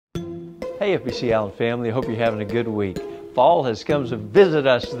Hey FBC Allen family, I hope you're having a good week. Fall has come to visit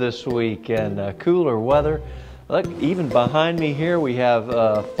us this week and cooler weather. Look, even behind me here we have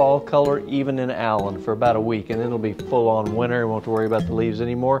fall color even in Allen for about a week, and then it'll be full on winter. We won't have to worry about the leaves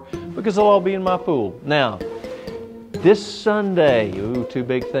anymore because they'll all be in my pool. Now, this Sunday, two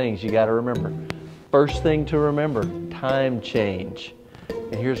big things you got to remember. First thing to remember, time change.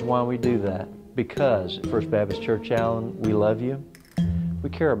 And here's why we do that. Because at First Baptist Church Allen, we love you. We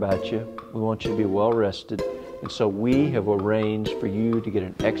care about you. We want you to be well rested. And so we have arranged for you to get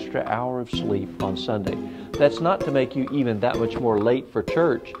an extra hour of sleep on Sunday. That's not to make you even that much more late for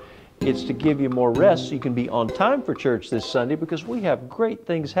church. It's to give you more rest so you can be on time for church this Sunday, because we have great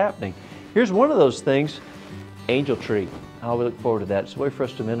things happening. Here's one of those things, Angel Tree. I look forward to that. It's a way for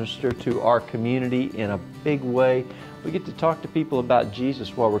us to minister to our community in a big way. We get to talk to people about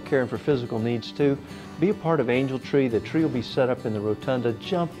Jesus while we're caring for physical needs too. Be a part of Angel Tree. The tree will be set up in the rotunda.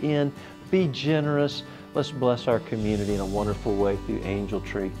 Jump in, be generous. Let's bless our community in a wonderful way through Angel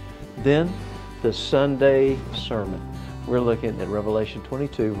Tree. Then, the Sunday sermon. We're looking at Revelation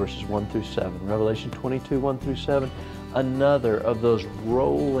 22, verses 1 through 7. Revelation 22, 1 through 7. Another of those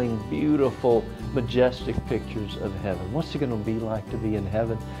rolling, beautiful, majestic pictures of heaven. What's it going to be like to be in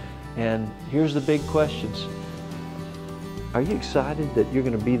heaven? And here's the big questions. Are you excited that you're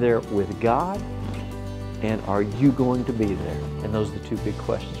going to be there with God? And are you going to be there? And those are the two big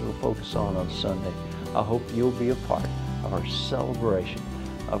questions we'll focus on Sunday. I hope you'll be a part of our celebration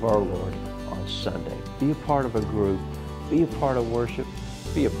of our Lord on Sunday. Be a part of a group. Be a part of worship.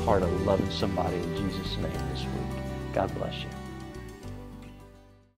 Be a part of loving somebody in Jesus' name this week. God bless you.